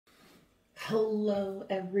Hello,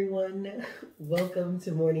 everyone. Welcome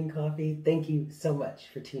to Morning Coffee. Thank you so much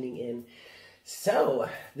for tuning in. So,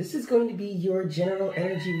 this is going to be your general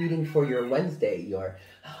energy reading for your Wednesday, your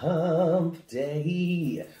hump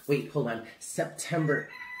day. Wait, hold on. September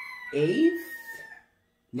 8th?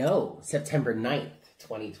 No, September 9th,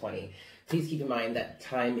 2020. Please keep in mind that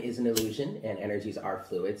time is an illusion and energies are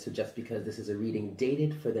fluid. So just because this is a reading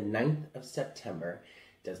dated for the 9th of September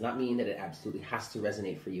does not mean that it absolutely has to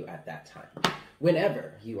resonate for you at that time.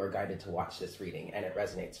 Whenever you are guided to watch this reading and it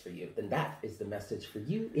resonates for you, then that is the message for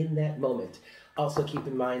you in that moment. Also keep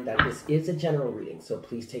in mind that this is a general reading, so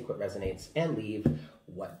please take what resonates and leave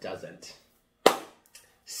what doesn't.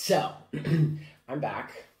 So, I'm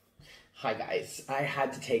back. Hi guys. I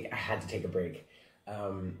had to take a break.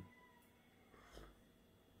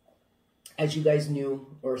 As you guys knew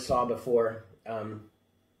or saw before,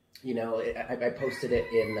 you know, I posted it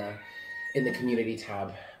in the community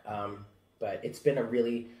tab, but it's been a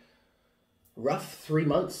really rough 3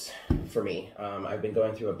 months for me. I've been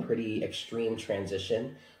going through a pretty extreme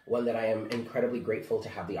transition, one that I am incredibly grateful to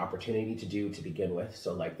have the opportunity to do to begin with.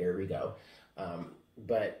 So like, there we go.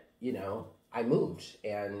 But you know, I moved,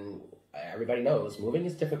 and everybody knows moving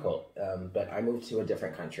is difficult, but I moved to a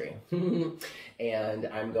different country and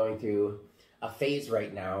I'm going through a phase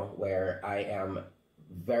right now where I am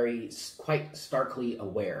quite starkly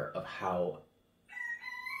aware of how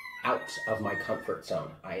out of my comfort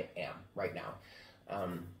zone I am right now.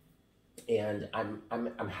 And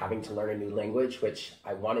I'm having to learn a new language, which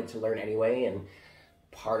I wanted to learn anyway. And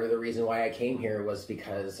part of the reason why I came here was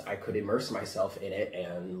because I could immerse myself in it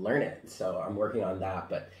and learn it. So I'm working on that,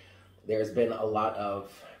 but there's been a lot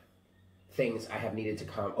of things I have needed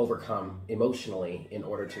to overcome emotionally in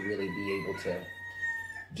order to really be able to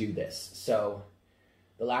do this. So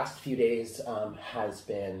the last few days has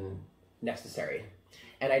been necessary.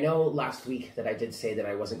 And I know last week that I did say that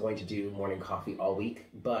I wasn't going to do morning coffee all week,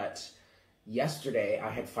 but yesterday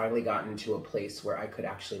I had finally gotten to a place where I could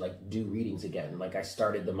actually like do readings again. Like, I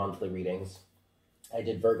started the monthly readings. I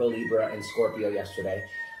did Virgo, Libra, and Scorpio yesterday.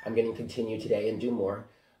 I'm going to continue today and do more.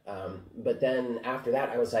 But then after that,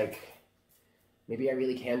 I was like, maybe I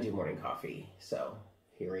really can do morning coffee. So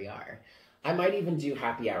here we are. I might even do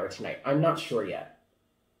happy hour tonight. I'm not sure yet.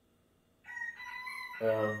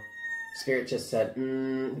 Spirit just said,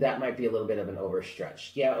 that might be a little bit of an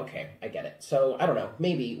overstretch. Yeah, okay, I get it. So I don't know,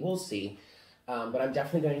 maybe, we'll see. But I'm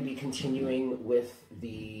definitely going to be continuing with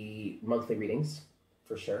the monthly readings,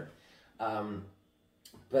 for sure.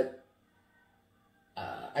 But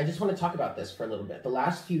I just want to talk about this for a little bit. The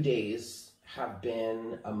last few days have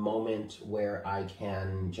been a moment where I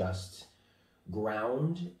can just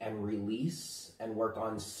ground and release and work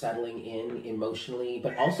on settling in emotionally,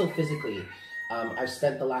 but also physically. I've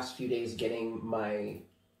spent the last few days getting my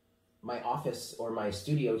office or my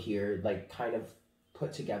studio here like kind of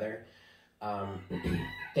put together.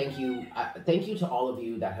 Thank you to all of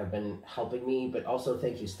you that have been helping me, but also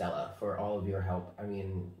thank you, Stella, for all of your help. I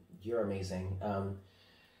mean, you're amazing.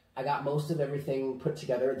 I got most of everything put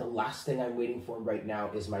together. The last thing I'm waiting for right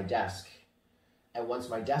now is my desk. And once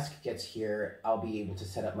my desk gets here, I'll be able to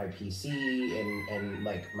set up my PC and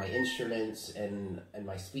like my instruments and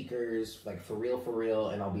my speakers, like for real,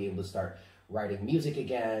 and I'll be able to start writing music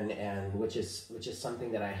again, and which is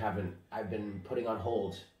something that I've been putting on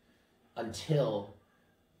hold until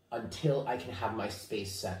I can have my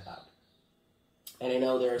space set up. And I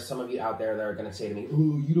know there are some of you out there that are going to say to me,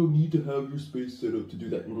 "Oh, you don't need to have your space set up to do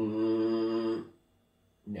that." No.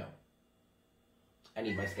 I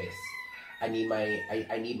need my space. I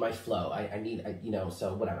need my flow. I need, you know,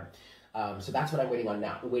 so whatever. So that's what I'm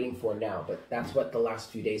waiting for now. But that's what the last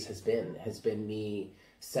few days has been me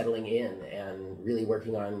settling in and really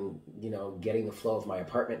working on, you know, getting the flow of my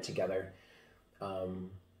apartment together.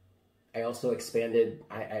 I also expanded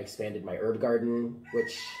my herb garden,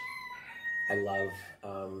 which I love.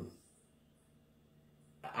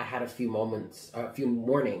 I had a few mornings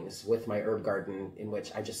with my herb garden in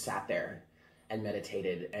which I just sat there and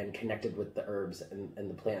meditated and connected with the herbs and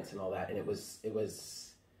the plants and all that. And it was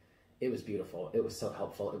beautiful. It was so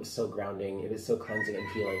helpful. It was so grounding. It was so cleansing and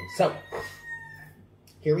healing. So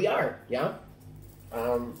here we are. Yeah.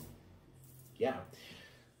 Yeah.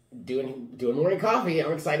 Doing morning coffee.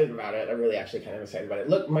 I'm excited about it. I'm really actually kind of excited about it.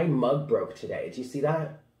 Look, my mug broke today. Do you see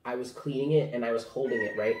that? I was cleaning it and I was holding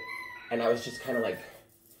it, right? And I was just kind of like,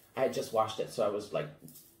 I had just washed it. So I was like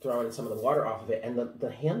throwing some of the water off of it, and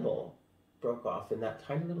the handle broke off in that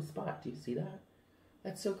tiny little spot. Do you see that?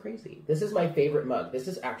 That's so crazy. This is my favorite mug. This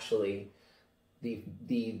is actually the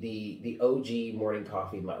OG morning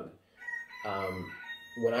coffee mug.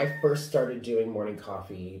 when I first started doing morning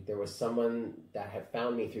coffee, there was someone that had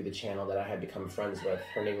found me through the channel that I had become friends with.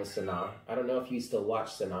 Her name was Sanaa. I don't know if you still watch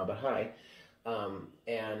Sanaa, but hi.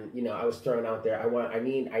 And you know, I was throwing out there, I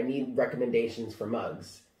need recommendations for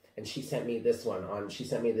mugs. And she sent me this one she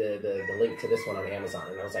sent me the link to this one on Amazon,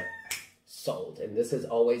 and I was like, sold. And this has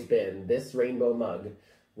always been, this rainbow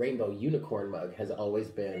unicorn mug has always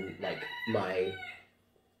been like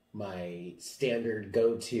my standard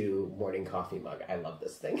go-to morning coffee mug. I love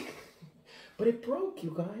this thing. But it broke,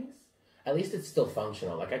 you guys. At least it's still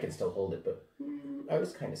functional. Like, I can still hold it, but I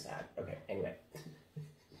was kind of sad. Okay, anyway.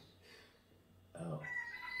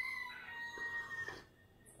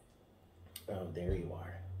 Oh, there you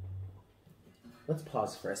are. Let's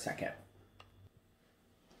pause for a second.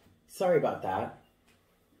 Sorry about that.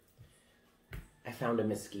 I found a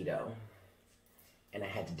mosquito, and I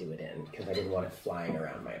had to do it in because I didn't want it flying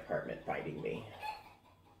around my apartment biting me.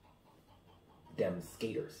 Dem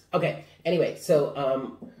skaters. Okay, anyway,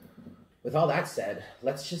 so with all that said,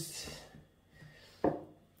 let's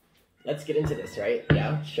get into this, right?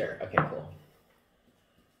 Yeah, sure. Okay, cool.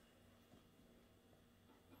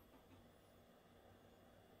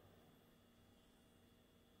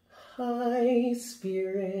 Hi,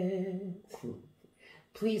 Spirit.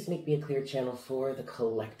 Please make me a clear channel for the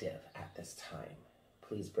collective at this time.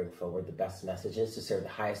 Please bring forward the best messages to serve the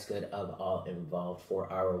highest good of all involved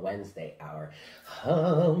for our Wednesday, our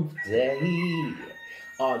hump day.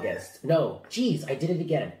 August. No, geez, I did it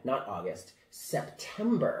again. Not August.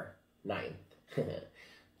 September 9th,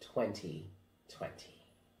 2020.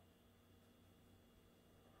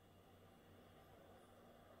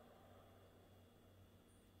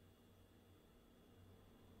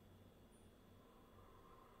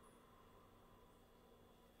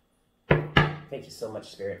 Thank you so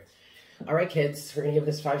much, Spirit. All right, kids, we're going to give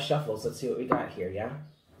this 5 shuffles. Let's see what we got here, yeah?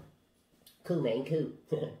 Cool, man, cool.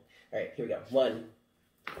 All right, here we go. 1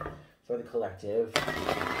 for the collective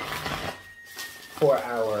for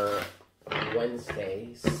our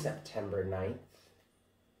Wednesday, September 9th.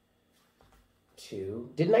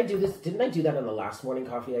 2. Didn't I do that on the last morning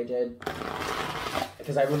coffee I did?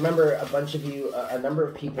 Because I remember a bunch of you, a number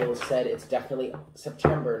of people said it's definitely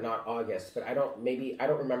September, not August. But I don't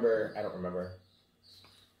remember.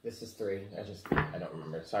 This is 3. I don't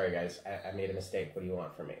remember. Sorry, guys. I made a mistake. What do you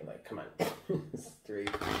want from me? Like, come on. This is 3.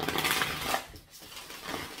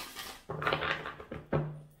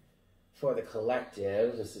 For the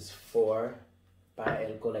collective, this is 4. Para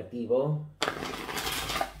el colectivo.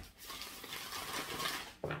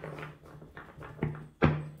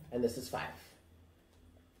 And this is 5.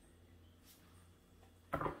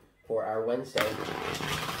 For our Wednesday,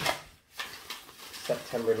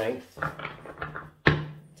 September 9th,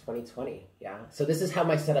 2020. Yeah. So this is how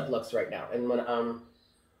my setup looks right now. And when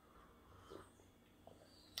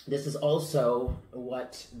this is also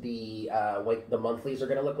what the monthlies are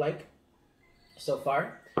going to look like so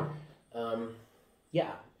far.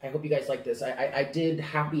 Yeah. I hope you guys like this. I did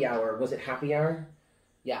happy hour. Was it happy hour?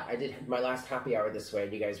 Yeah, I did my last happy hour this way,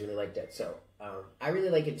 and you guys really liked it. So I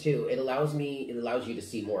really like it too. It allows you to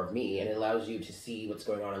see more of me, and it allows you to see what's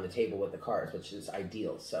going on the table with the cards, which is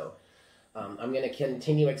ideal. So I'm going to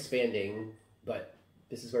continue expanding, but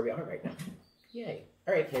this is where we are right now. Yay.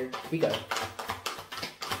 All right, here we go.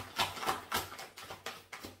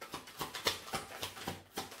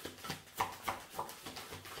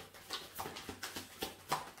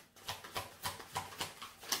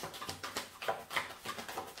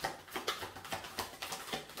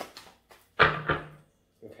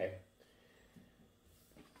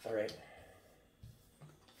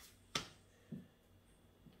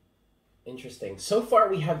 Interesting. So far,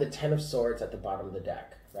 we have the 10 of Swords at the bottom of the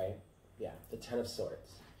deck, right? Yeah, the 10 of Swords.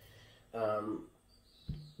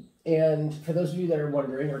 And for those of you that are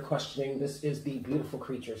wondering or questioning, this is the Beautiful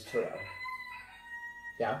Creatures Tarot.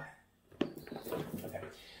 Yeah? Okay.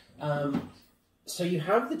 So you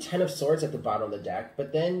have the 10 of Swords at the bottom of the deck,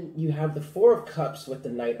 but then you have the 4 of Cups with the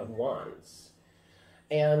Knight of Wands.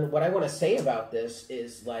 And what I want to say about this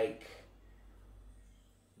is, like,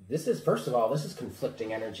 this is, first of all, this is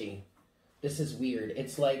conflicting energy. This is weird.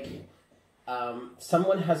 It's like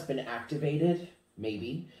someone has been activated,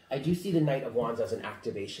 maybe. I do see the Knight of Wands as an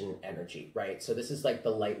activation energy, right? So this is like the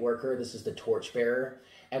light worker. This is the torchbearer.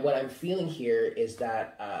 And what I'm feeling here is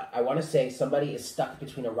that I want to say somebody is stuck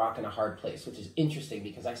between a rock and a hard place, which is interesting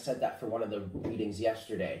because I said that for one of the readings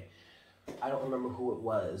yesterday. I don't remember who it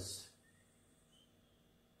was.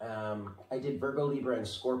 I did Virgo, Libra, and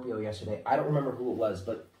Scorpio yesterday. I don't remember who it was,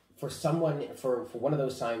 but for someone, for one of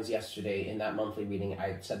those signs yesterday in that monthly reading,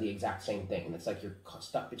 I said the exact same thing. It's like you're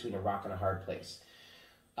stuck between a rock and a hard place.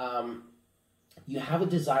 You have a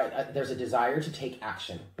desire, there's a desire to take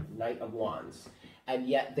action, Knight of Wands, and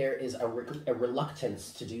yet there is a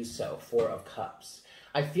reluctance to do so, Four of Cups.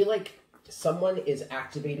 I feel like someone is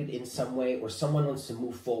activated in some way, or someone wants to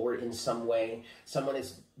move forward in some way. Someone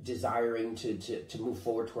is desiring to move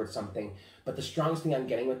forward towards something. But the strongest thing I'm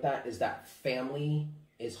getting with that is that family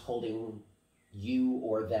is holding you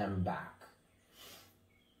or them back.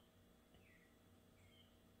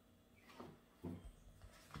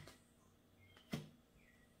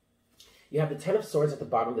 You have the Ten of Swords at the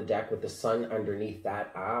bottom of the deck with the Sun underneath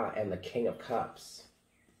that, and the King of Cups.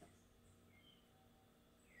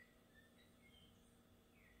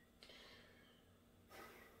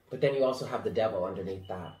 But then you also have the Devil underneath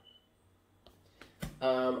that.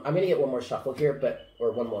 I'm going to get one more shuffle here,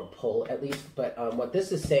 or one more pull at least. But what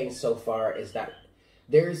this is saying so far is that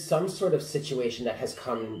there is some sort of situation that has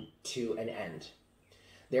come to an end.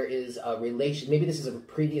 There is a relation. Maybe this is a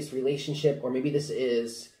previous relationship, or maybe this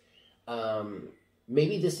is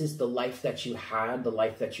the life that you had, the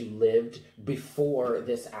life that you lived before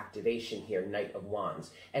this activation here, Knight of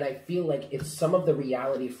Wands. And I feel like it's some of the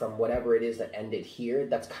reality from whatever it is that ended here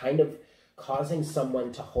that's kind of causing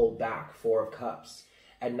someone to hold back, Four of Cups,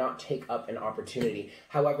 and not take up an opportunity.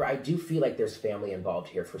 However, I do feel like there's family involved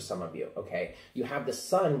here for some of you, okay? You have the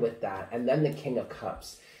Sun with that, and then the King of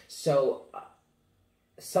Cups. So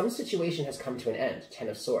some situation has come to an end, Ten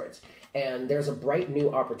of Swords. And there's a bright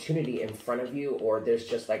new opportunity in front of you, or there's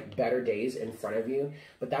just like better days in front of you.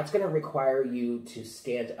 But that's going to require you to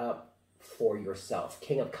stand up for yourself.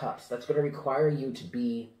 King of Cups. That's going to require you to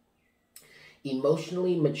be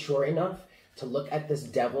emotionally mature enough to look at this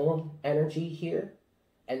Devil energy here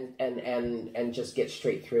and just get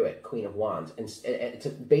straight through it, Queen of Wands. And to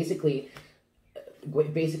basically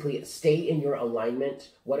stay in your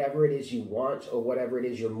alignment, whatever it is you want, or whatever it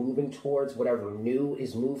is you're moving towards, whatever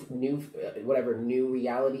whatever new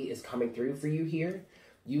reality is coming through for you here.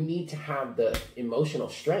 You need to have the emotional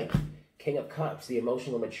strength, King of Cups, the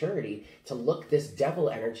emotional maturity to look this Devil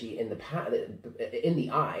energy in the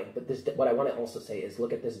eye. But what I want to also say is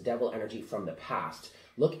look at this Devil energy from the past.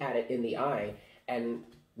 Look at it in the eye, and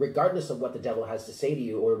regardless of what the Devil has to say to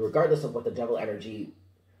you, or regardless of what the Devil energy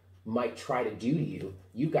might try to do to you,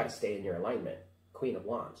 you've got to stay in your alignment, Queen of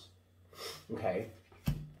Wands. Okay?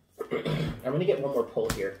 I'm going to get one more pull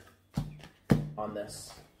here on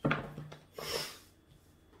this.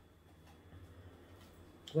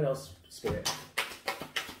 What else, Spirit?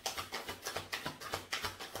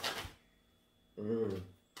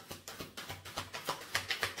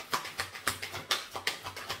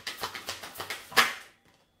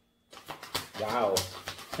 Wow.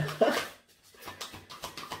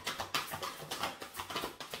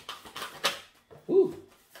 Ooh.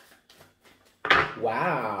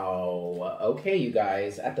 Wow. Okay, you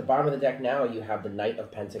guys. At the bottom of the deck now, you have the Knight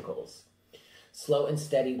of Pentacles. Slow and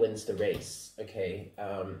steady wins the race. Okay.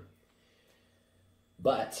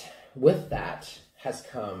 But with that has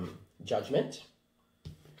come Judgment,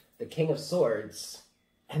 the King of Swords,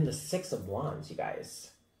 and the Six of Wands, you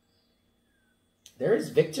guys. There is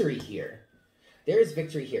victory here. There is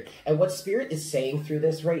victory here. And what Spirit is saying through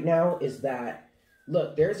this right now is that,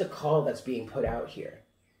 look, there's a call that's being put out here.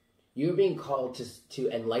 You're being called to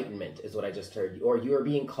enlightenment, is what I just heard. Or you're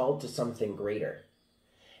being called to something greater.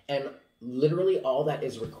 And literally all that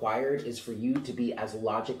is required is for you to be as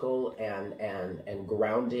logical and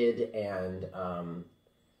grounded and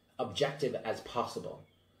objective as possible.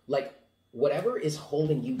 Like, whatever is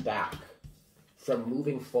holding you back from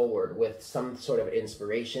moving forward with some sort of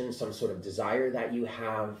inspiration, some sort of desire that you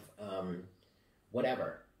have,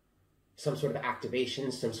 whatever, some sort of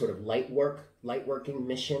activation, some sort of light working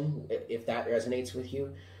mission, if that resonates with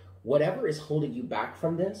you, whatever is holding you back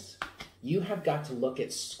from this, you have got to look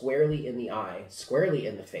it squarely in the eye, squarely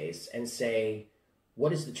in the face, and say,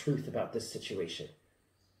 what is the truth about this situation?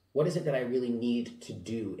 What is it that I really need to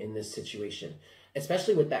do in this situation?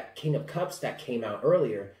 Especially with that King of Cups that came out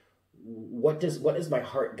earlier, what is my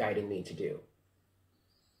heart guiding me to do?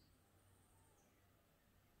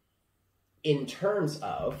 In terms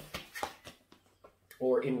of,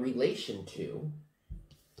 or in relation to,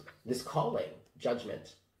 this calling,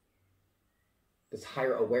 Judgment, this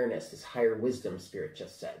higher awareness, this higher wisdom, Spirit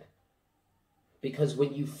just said. Because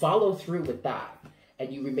when you follow through with that,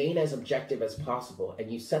 and you remain as objective as possible,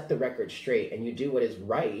 and you set the record straight, and you do what is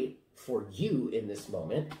right for you in this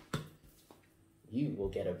moment, you will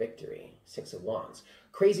get a victory. Six of Wands.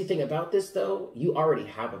 Crazy thing about this, though, you already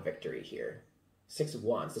have a victory here. Six of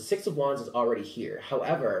Wands. The Six of Wands is already here.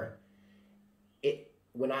 However,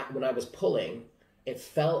 when I was pulling, it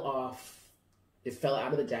fell out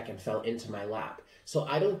of the deck and fell into my lap. So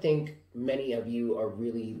I don't think many of you are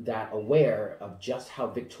really that aware of just how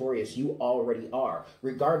victorious you already are,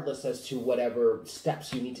 regardless as to whatever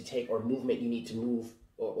steps you need to take or movement you need to move,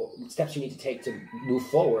 or steps you need to take to move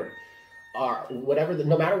forward, are whatever,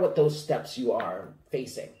 no matter what those steps you are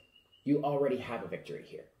facing, you already have a victory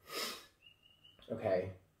here.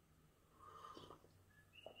 Okay.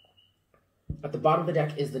 At the bottom of the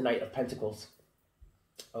deck is the Knight of Pentacles.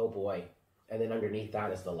 Oh boy. And then underneath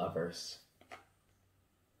that is the Lovers.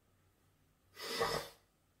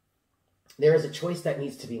 There is a choice that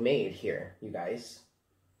needs to be made here, you guys.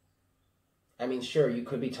 I mean, sure, we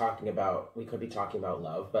could be talking about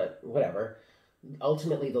love, but whatever.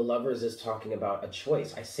 Ultimately, the Lovers is talking about a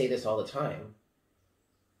choice. I say this all the time.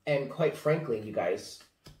 And quite frankly, you guys,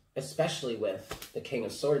 especially with the King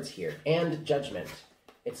of Swords here and Judgment,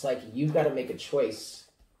 it's like you've got to make a choice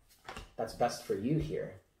that's best for you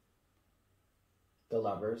here. The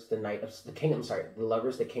Lovers, the Lovers, the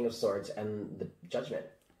King of Swords, and the Judgment.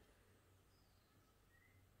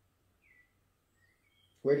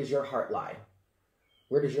 Where does your heart lie?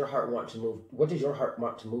 Where does your heart want to move? What does your heart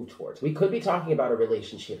want to move towards? We could be talking about a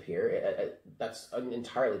relationship here. That's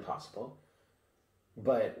entirely possible.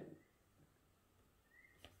 But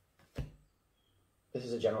this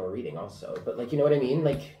is a general reading also. But, like, you know what I mean?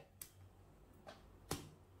 Like,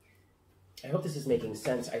 I hope this is making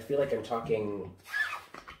sense. I feel like I'm talking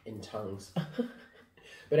in tongues.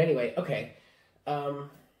 But anyway, okay.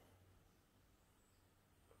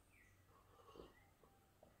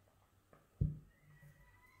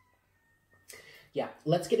 Yeah,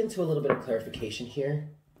 let's get into a little bit of clarification here.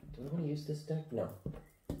 Do I want to use this deck? No.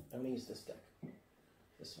 I'm going to use this deck.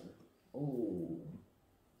 This one. Oh.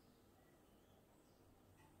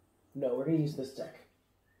 No, we're going to use this deck.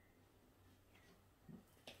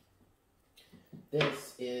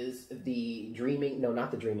 This is the Dreaming... No,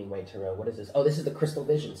 not the Dreaming Way Tarot. What is this? Oh, this is the Crystal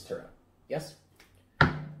Visions Tarot. Yes? All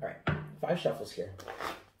right. 5 shuffles here.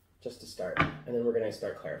 Just to start. And then we're going to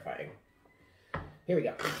start clarifying. Here we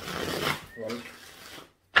go. 1...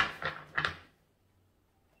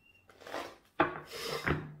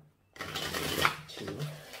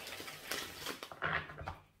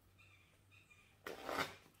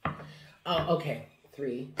 Oh, okay.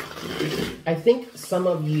 3. I think some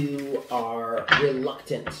of you are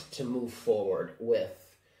reluctant to move forward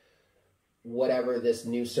with whatever this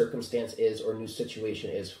new circumstance is or new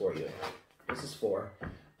situation is for you. This is 4.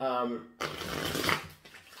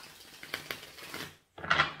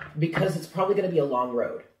 Because it's probably going to be a long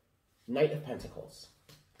road. Knight of Pentacles.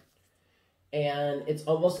 And it's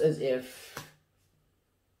almost as if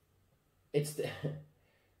it's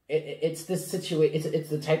this situation. It's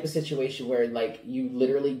the type of situation where, like, you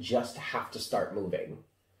literally just have to start moving,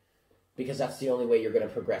 because that's the only way you're going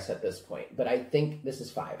to progress at this point. But I think this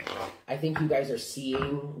is 5. I think you guys are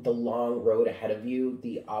seeing the long road ahead of you,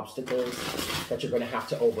 the obstacles that you're going to have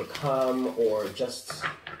to overcome, or just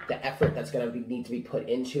the effort that's going to need to be put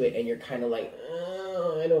into it, and you're kind of like,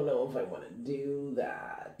 oh, I don't know if I want to do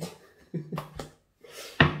that.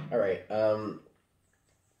 All right.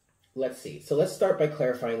 Let's see. So let's start by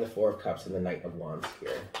clarifying the 4 of Cups and the Knight of Wands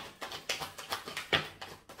here.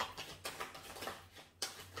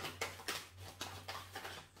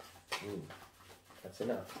 Ooh, that's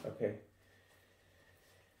enough. Okay.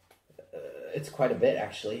 It's quite a bit,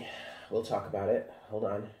 actually. We'll talk about it. Hold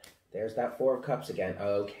on. There's that 4 of Cups again.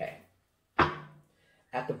 Okay.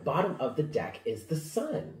 At the bottom of the deck is the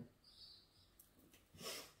Sun.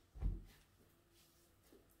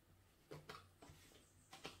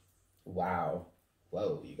 Wow.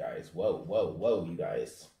 Whoa, you guys. Whoa, whoa, whoa, you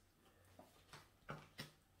guys.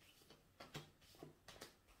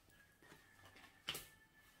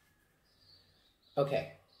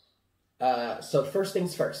 Okay. So first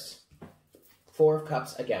things first. 4 of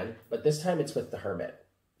Cups again, but this time it's with the Hermit.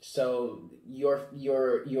 So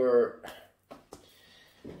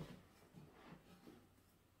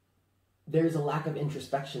there's a lack of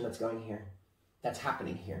introspection that's going here. That's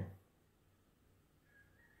happening here.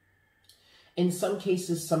 In some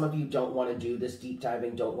cases, some of you don't want to do this deep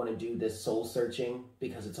diving, don't want to do this soul searching,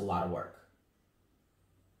 because it's a lot of work.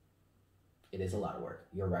 It is a lot of work.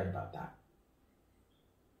 You're right about that.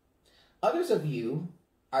 Others of you,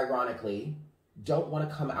 ironically, don't want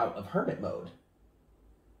to come out of hermit mode.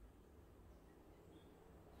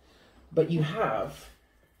 But you have,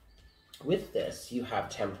 with this, you have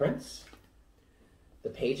Temperance, the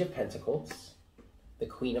Page of Pentacles, the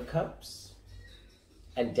Queen of Cups,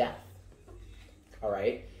 and Death. All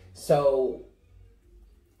right. So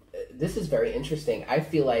this is very interesting. I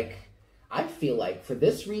feel like for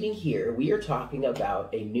this reading here, we are talking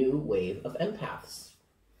about a new wave of empaths.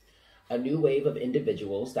 A new wave of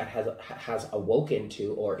individuals that has awoken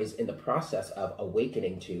to or is in the process of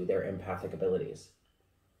awakening to their empathic abilities.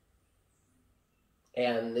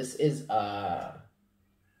 And this is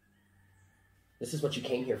what you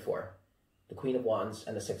came here for. The Queen of Wands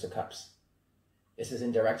and the Six of Cups. This is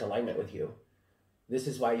in direct alignment with you. This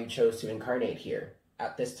is why you chose to incarnate here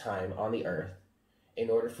at this time on the earth, in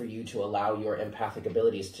order for you to allow your empathic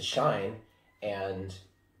abilities to shine and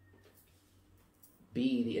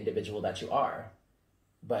be the individual that you are.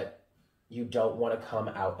 But you don't want to come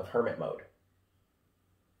out of hermit mode.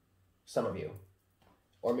 Some of you.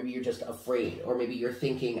 Or maybe you're just afraid. Or maybe you're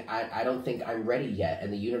thinking, I don't think I'm ready yet.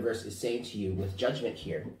 And the universe is saying to you, with judgment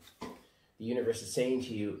here, the universe is saying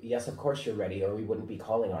to you, yes, of course you're ready, or we wouldn't be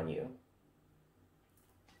calling on you.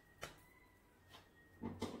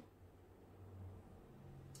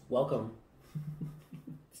 Welcome.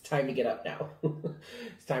 It's time to get up now.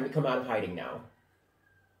 It's time to come out of hiding now.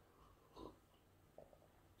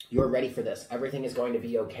 You're ready for this. Everything is going to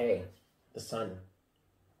be okay. The sun.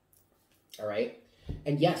 All right?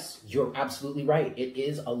 And yes, you're absolutely right. It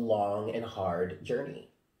is a long and hard journey.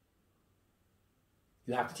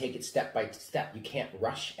 You have to take it step by step. You can't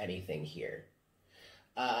rush anything here.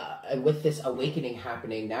 And with this awakening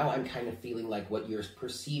happening, now I'm kind of feeling like what you're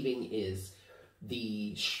perceiving is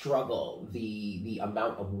the struggle, the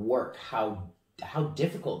amount of work, how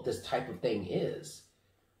difficult this type of thing is.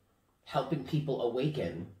 Helping people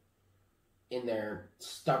awaken in their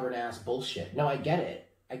stubborn ass bullshit. No, I get it.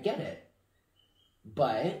 I get it.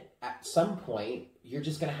 But at some point, you're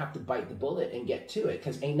just going to have to bite the bullet and get to it,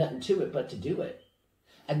 because ain't nothing to it but to do it.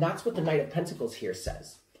 And that's what the Knight of Pentacles here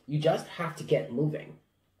says. You just have to get moving.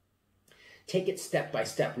 Take it step by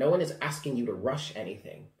step. No one is asking you to rush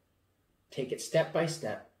anything. Take it step by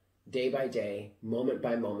step, day by day, moment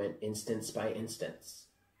by moment, instance by instance.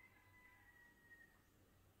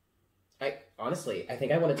 Honestly, I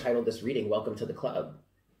think I want to title this reading, Welcome to the Club.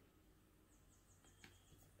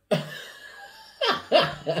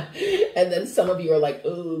 And then some of you are like,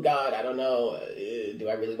 oh God, I don't know. Do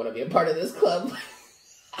I really want to be a part of this club?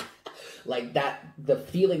 Like that, the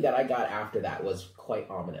feeling that I got after that was quite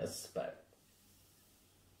ominous, but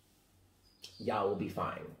y'all will be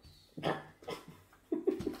fine.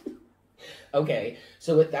 Okay,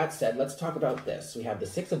 so with that said, let's talk about this. We have the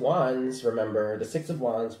Six of Wands, remember, the Six of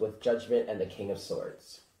Wands with Judgment and the King of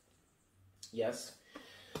Swords. Yes.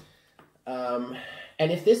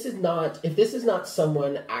 And if this is not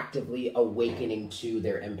someone actively awakening to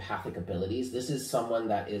their empathic abilities, this is someone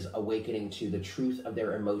that is awakening to the truth of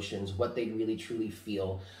their emotions, what they really truly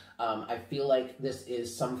feel. I feel like this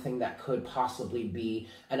is something that could possibly be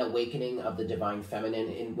an awakening of the divine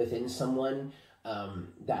feminine within someone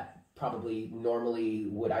that probably normally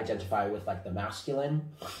would identify with like the masculine.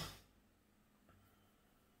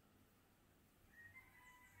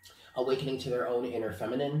 Awakening to their own inner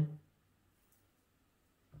feminine.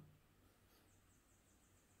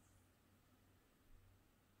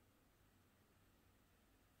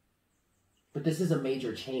 But this is a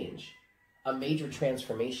major change, a major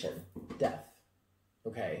transformation, death,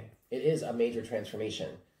 okay? It is a major transformation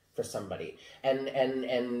for somebody.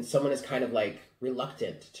 And someone is kind of like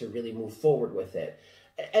reluctant to really move forward with it.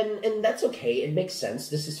 And that's okay, it makes sense.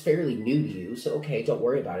 This is fairly new to you, so okay, don't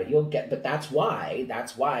worry about it. You'll get, but that's why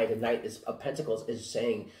the Knight of Pentacles is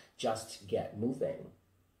saying, just get moving.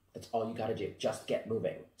 That's all you gotta do, just get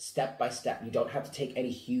moving. Step by step. You don't have to take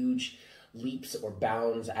any huge leaps or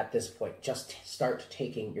bounds at this point. Just start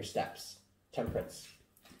taking your steps. Temperance,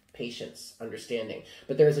 patience, understanding.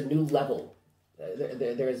 But there is a new level.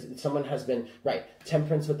 Someone has been, right,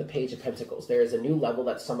 temperance with the Page of Pentacles. There is a new level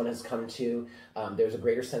that someone has come to. There's a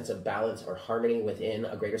greater sense of balance or harmony within,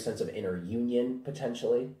 a greater sense of inner union,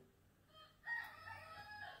 potentially.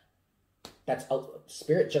 That's,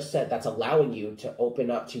 Spirit just said, that's allowing you to open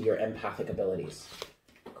up to your empathic abilities.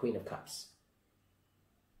 Queen of Cups.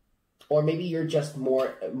 Or maybe you're just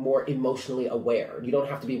more emotionally aware. You don't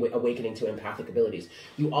have to be awakening to empathic abilities.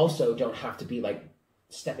 You also don't have to be like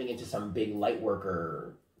stepping into some big light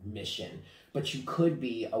worker mission, but you could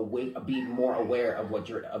be more aware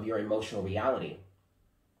of your emotional reality,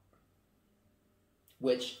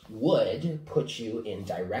 which would put you in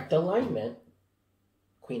direct alignment,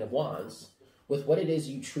 Queen of Wands, with what it is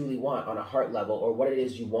you truly want on a heart level, or what it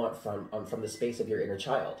is you want from the space of your inner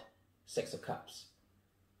child. Six of Cups.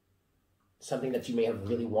 Something that you may have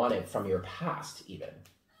really wanted from your past, even.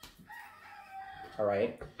 All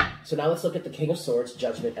right? So now let's look at the King of Swords,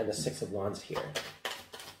 Judgment, and the Six of Wands here.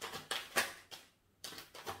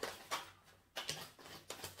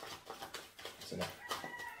 So now,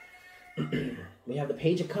 we have the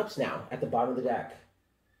Page of Cups now at the bottom of the deck.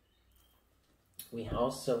 We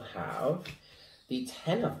also have the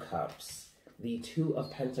Ten of Cups, the Two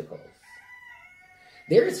of Pentacles.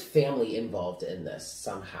 There is family involved in this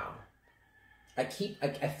somehow. I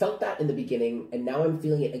felt that in the beginning, and now I'm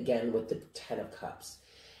feeling it again with the Ten of Cups.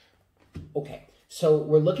 Okay, so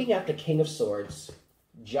we're looking at the King of Swords,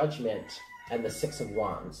 Judgment, and the Six of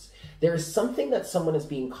Wands. There is something that someone is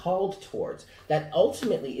being called towards that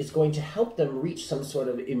ultimately is going to help them reach some sort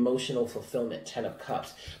of emotional fulfillment, Ten of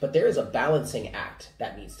Cups. But there is a balancing act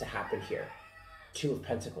that needs to happen here. Two of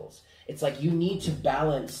Pentacles. It's like you need to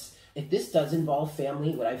balance. If this does involve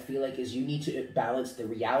family, what I feel like is you need to balance the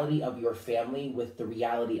reality of your family with the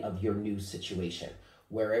reality of your new situation.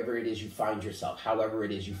 Wherever it is you find yourself, however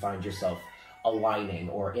it is you find yourself aligning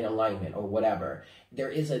or in alignment or whatever.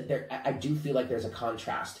 I do feel like there's a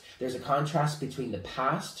contrast. There's a contrast between the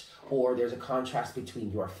past, or there's a contrast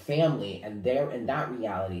between your family and that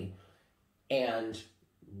reality and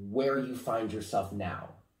where you find yourself now.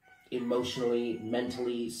 Emotionally,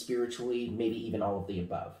 mentally, spiritually, maybe even all of the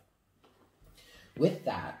above. With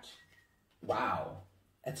that, wow.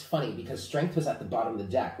 It's funny because Strength was at the bottom of the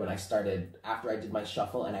deck when I started, after I did my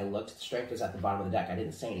shuffle and I looked, Strength was at the bottom of the deck. I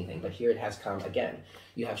didn't say anything, but here it has come again.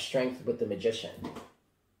 You have Strength with the Magician.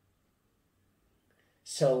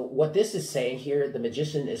 So what this is saying here, the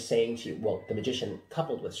Magician is saying to you, well, the Magician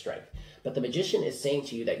coupled with Strength, but the Magician is saying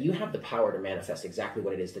to you that you have the power to manifest exactly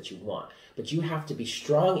what it is that you want, but you have to be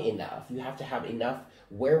strong enough, you have to have enough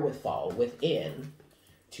wherewithal within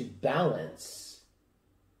to balance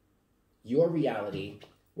your reality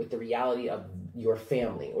with the reality of your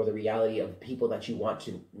family or the reality of people that you want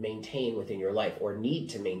to maintain within your life or need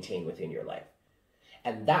to maintain within your life.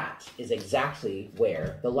 And that is exactly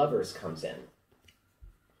where the Lovers comes in.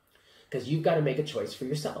 Because you've got to make a choice for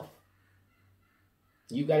yourself.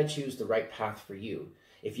 You've got to choose the right path for you.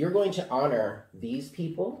 If you're going to honor these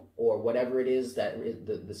people or whatever it is that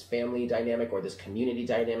this family dynamic or this community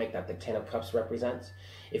dynamic that the Ten of Cups represents,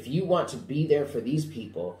 if you want to be there for these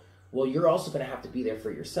people, well, you're also going to have to be there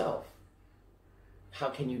for yourself. How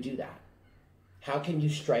can you do that? How can you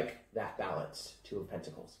strike that balance? Two of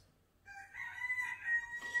Pentacles.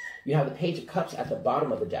 You have the Page of Cups at the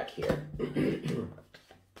bottom of the deck here.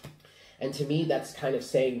 And to me, that's kind of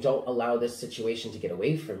saying, don't allow this situation to get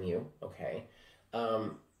away from you, okay?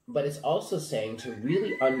 But it's also saying to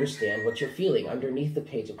really understand what you're feeling. Underneath the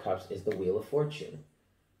Page of Cups is the Wheel of Fortune.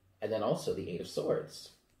 And then also the Eight of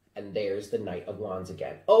Swords. And there's the Knight of Wands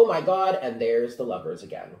again. Oh my God, and there's the Lovers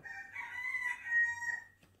again.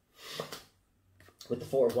 With the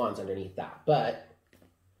Four of Wands underneath that. But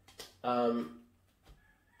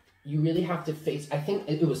you really have to face, I think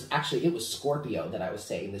it was Scorpio that I was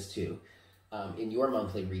saying this to in your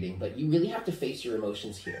monthly reading, but you really have to face your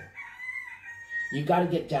emotions here. You've got to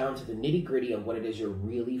get down to the nitty-gritty of what it is you're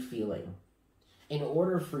really feeling in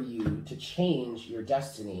order for you to change your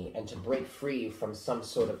destiny and to break free from some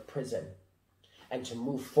sort of prison and to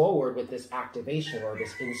move forward with this activation or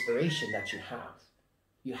this inspiration that you have.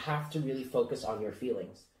 You have to really focus on your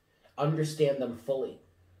feelings, understand them fully,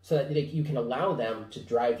 so that you can allow them to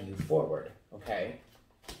drive you forward, okay?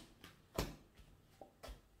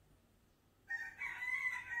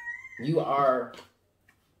 You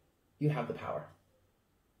have the power.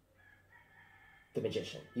 The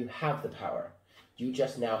Magician, you have the power. You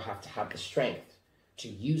just now have to have the strength to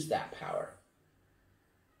use that power.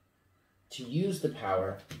 To use the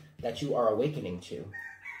power that you are awakening to.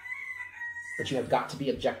 But you have got to be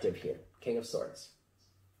objective here, King of Swords.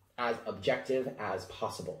 As objective as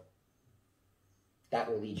possible.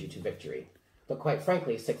 That will lead you to victory. But quite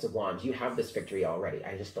frankly, Six of Wands, you have this victory already.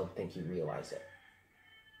 I just don't think you realize it.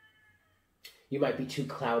 You might be too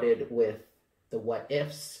clouded with the what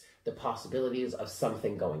ifs, the possibilities of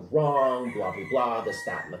something going wrong, blah, blah, blah, this,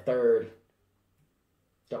 that, and the third.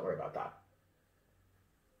 Don't worry about that.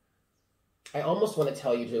 I almost want to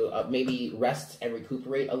tell you to maybe rest and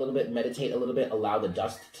recuperate a little bit, meditate a little bit, allow the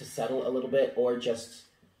dust to settle a little bit, or just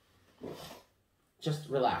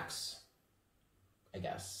relax, I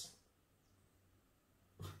guess.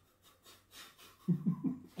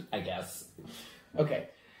 I guess. Okay.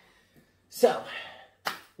 So,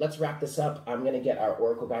 let's wrap this up. I'm going to get our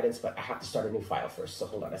Oracle guidance, but I have to start a new file first, so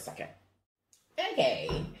hold on a second. Okay.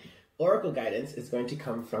 Oracle guidance is going to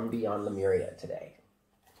come from Beyond Lemuria today.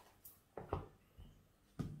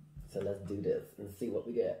 So let's do this and see what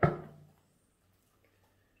we get.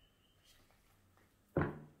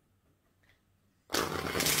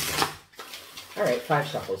 All right, 5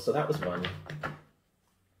 shuffles. So that was 1,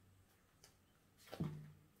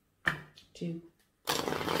 2.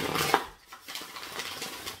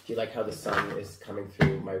 Do you like how the sun is coming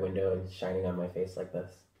through my window and shining on my face like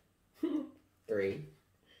this? 3. 3,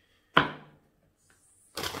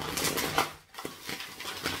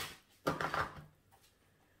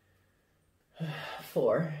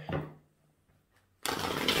 4,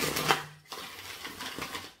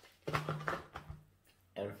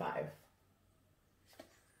 and 5.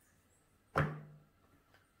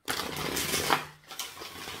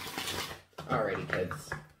 Alrighty, kids.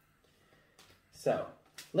 So,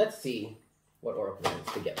 let's see what oracle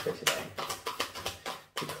cards we get for today.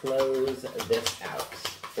 To close this out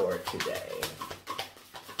for today.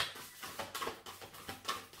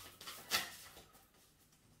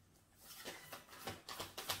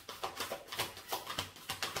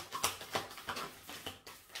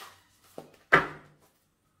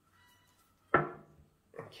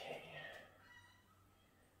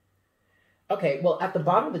 Okay, well, at the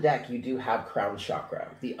bottom of the deck, you do have Crown Chakra,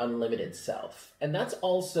 the unlimited self. And that's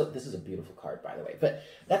also, this is a beautiful card, by the way, but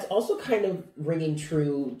that's also kind of ringing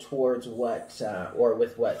true towards what, or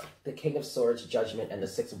with what the King of Swords, Judgment, and the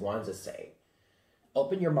Six of Wands is saying.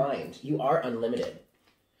 Open your mind. You are unlimited.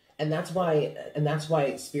 And that's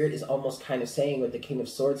why Spirit is almost kind of saying with the King of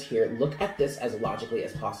Swords here, look at this as logically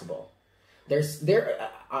as possible.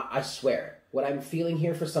 I swear, what I'm feeling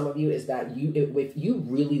here for some of you is that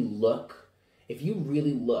if you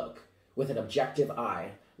really look with an objective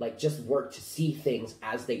eye, like just work to see things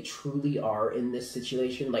as they truly are in this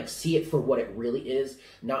situation, like see it for what it really is,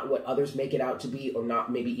 not what others make it out to be, or not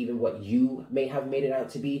maybe even what you may have made it out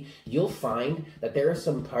to be, you'll find that there are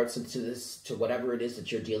some parts to whatever it is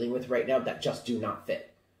that you're dealing with right now that just do not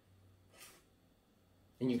fit.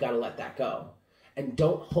 And you've got to let that go. And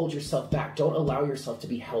don't hold yourself back. Don't allow yourself to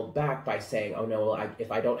be held back by saying, oh no, well, if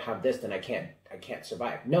I don't have this, then I can't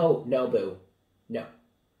survive. No, boo. No.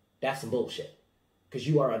 That's some bullshit. Because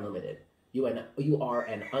you are unlimited. You are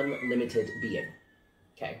an unlimited being.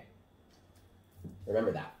 Okay?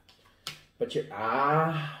 Remember that. But you're...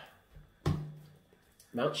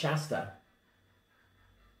 Mount Shasta.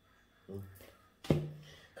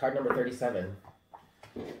 Card number 37.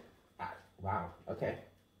 Wow. Okay.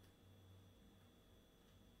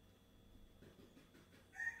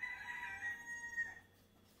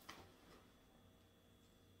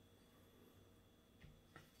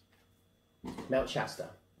 Mount Shasta.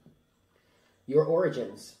 Your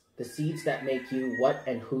origins, the seeds that make you what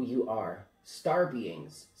and who you are, star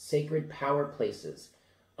beings, sacred power places,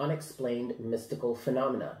 unexplained mystical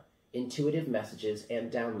phenomena, intuitive messages and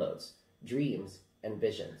downloads, dreams and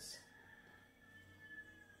visions.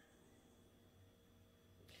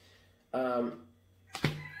 I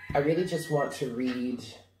really just want to read...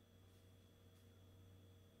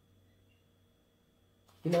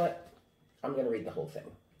 You know what? I'm going to read the whole thing.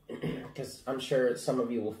 Because I'm sure some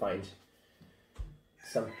of you will find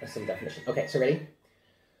some definition. Okay, so ready?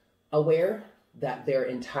 Aware that their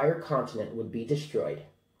entire continent would be destroyed,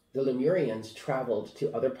 the Lemurians traveled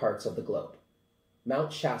to other parts of the globe.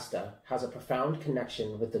 Mount Shasta has a profound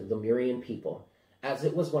connection with the Lemurian people, as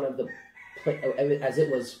it was one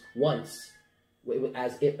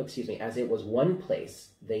place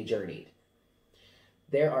they journeyed.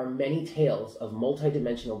 There are many tales of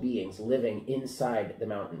multidimensional beings living inside the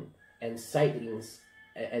mountain, and sightings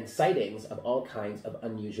of all kinds of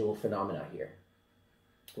unusual phenomena here.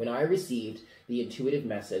 When I received the intuitive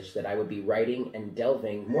message that I would be writing and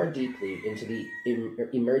delving more deeply into the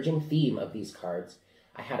emerging theme of these cards,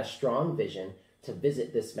 I had a strong vision to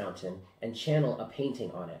visit this mountain and channel a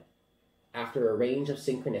painting on it. After a range of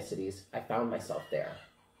synchronicities, I found myself there.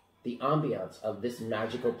 The ambiance of this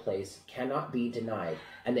magical place cannot be denied,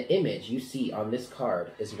 and the image you see on this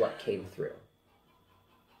card is what came through.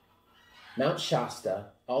 Mount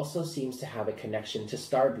Shasta also seems to have a connection to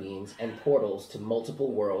star beings and portals to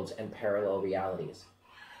multiple worlds and parallel realities.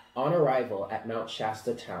 On arrival at Mount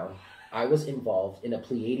Shasta town, I was involved in a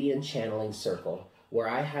Pleiadian channeling circle where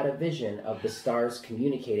I had a vision of the stars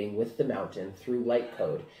communicating with the mountain through light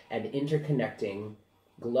code and interconnecting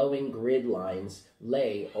glowing grid lines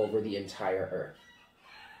lay over the entire earth.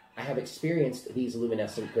 I have experienced these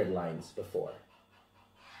luminescent grid lines before.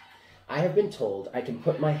 I have been told I can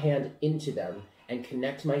put my hand into them and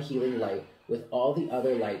connect my healing light with all the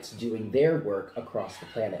other lights doing their work across the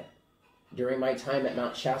planet. During my time at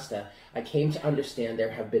Mount Shasta, I came to understand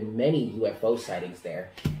there have been many UFO sightings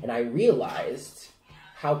there, and I realized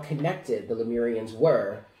how connected the Lemurians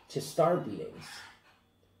were to star beings.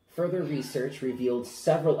 Further research revealed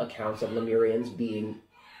several accounts of Lemurians being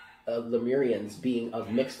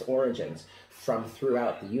of mixed origins from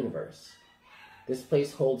throughout the universe. This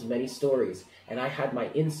place holds many stories, and I had my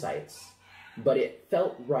insights, but it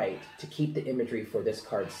felt right to keep the imagery for this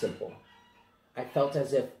card simple. I felt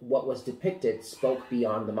as if what was depicted spoke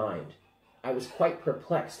beyond the mind. I was quite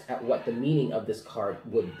perplexed at what the meaning of this card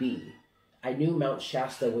would be. I knew Mount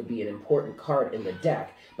Shasta would be an important card in the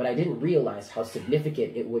deck, but I didn't realize how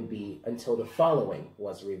significant it would be until the following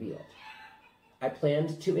was revealed. I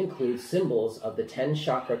planned to include symbols of the 10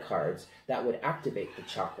 chakra cards that would activate the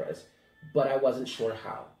chakras, but I wasn't sure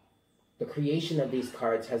how. The creation of these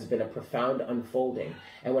cards has been a profound unfolding,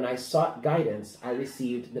 and when I sought guidance, I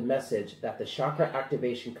received the message that the chakra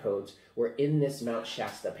activation codes were in this Mount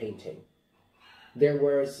Shasta painting. There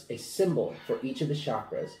was a symbol for each of the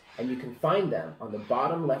chakras, and you can find them on the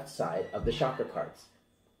bottom left side of the chakra cards.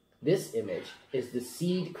 This image is the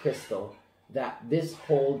seed crystal that this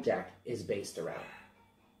whole deck is based around.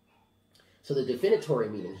 So the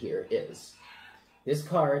definitory meaning here is, this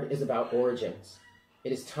card is about origins.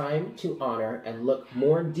 It is time to honor and look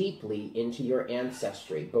more deeply into your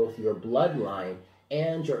ancestry, both your bloodline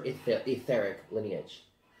and your etheric lineage.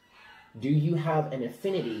 Do you have an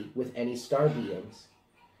affinity with any star beings?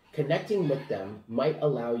 Connecting with them might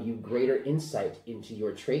allow you greater insight into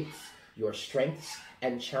your traits, your strengths,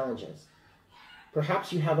 and challenges.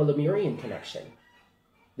 Perhaps you have a Lemurian connection.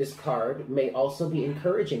 This card may also be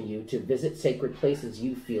encouraging you to visit sacred places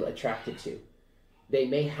you feel attracted to. They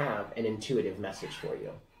may have an intuitive message for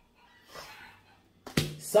you.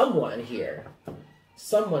 Someone here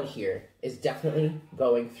is definitely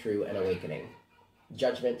going through an awakening.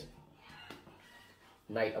 Judgment,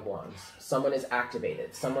 Knight of Wands. Someone is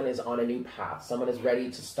activated. Someone is on a new path. Someone is ready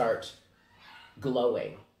to start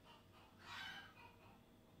glowing.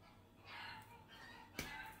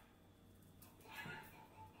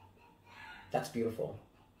 That's beautiful.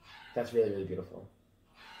 That's really, really beautiful.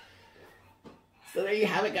 So there you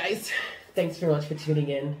have it, guys. Thanks very much for tuning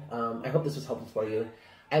in. I hope this was helpful for you.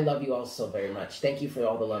 I love you all so very much. Thank you for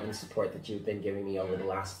all the love and support that you've been giving me over the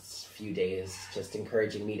last few days, just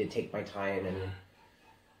encouraging me to take my time. And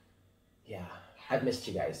yeah, I've missed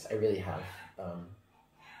you guys. I really have.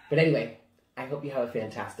 But anyway, I hope you have a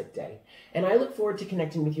fantastic day. And I look forward to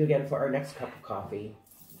connecting with you again for our next cup of coffee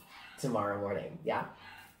tomorrow morning. Yeah?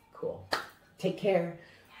 Cool. Take care.